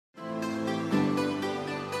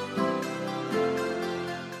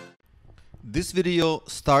This video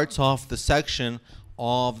starts off the section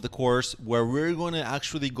of the course where we're going to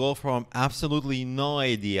actually go from absolutely no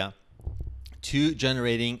idea to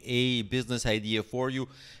generating a business idea for you.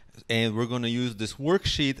 And we're going to use this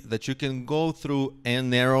worksheet that you can go through and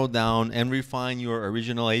narrow down and refine your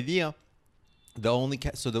original idea. The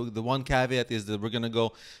one caveat is that we're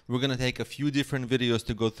gonna take a few different videos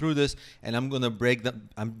to go through this, and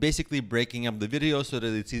I'm basically breaking up the video so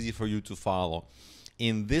that it's easy for you to follow.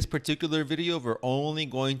 In this particular video, we're only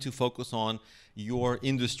going to focus on your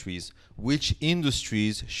industries. Which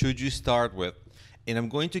industries should you start with? And I'm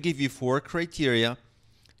going to give you 4 criteria: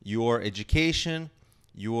 your education,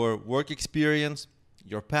 your work experience,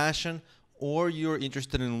 your passion, or you're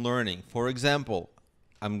interested in learning. For example,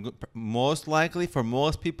 most likely for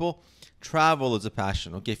most people, travel is a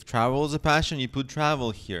passion. Okay, if travel is a passion, you put travel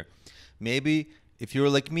here. Maybe if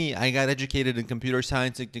you're like me, I got educated in computer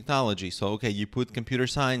science and technology. So okay, you put computer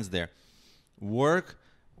science there. Work,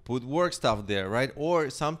 put work stuff there, right?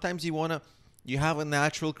 Or sometimes you have a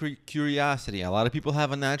natural curiosity. A lot of people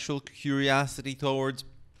have a natural curiosity towards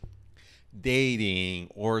dating,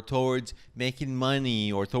 or towards making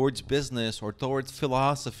money, or towards business, or towards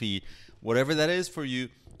philosophy. Whatever that is for you,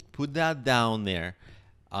 put that down there.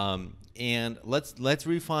 And let's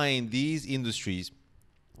refine these industries.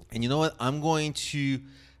 And you know what? I'm going to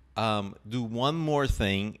do one more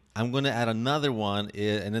thing. I'm going to add another one,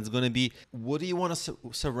 and it's going to be, what do you want to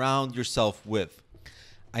surround yourself with?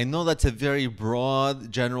 I know that's a very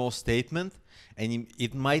broad, general statement, and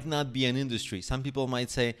it might not be an industry. Some people might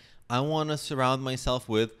say, I want to surround myself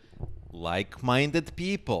with like-minded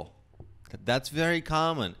people. That's very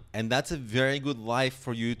common, and that's a very good life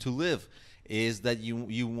for you to live, is that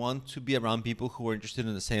you want to be around people who are interested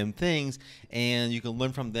in the same things, and you can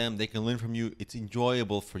learn from them, they can learn from you. It's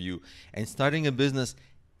enjoyable for you. And starting a business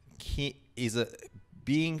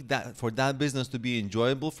for that business to be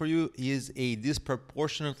enjoyable for you is a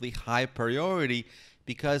disproportionately high priority,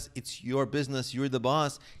 because it's your business, you're the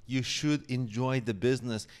boss. You should enjoy the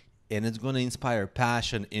business, and it's going to inspire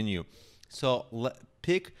passion in you. So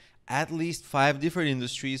pick at least 5 different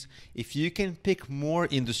industries. If you can pick more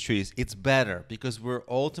industries, it's better, because we're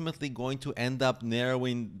ultimately going to end up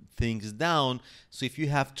narrowing things down. So if you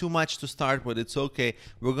have too much to start with, it's okay.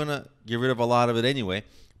 We're going to get rid of a lot of it anyway.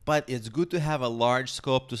 But it's good to have a large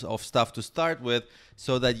scope of stuff to start with,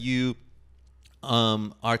 so that you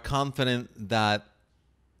are confident that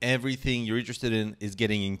everything you're interested in is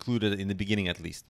getting included in the beginning, at least.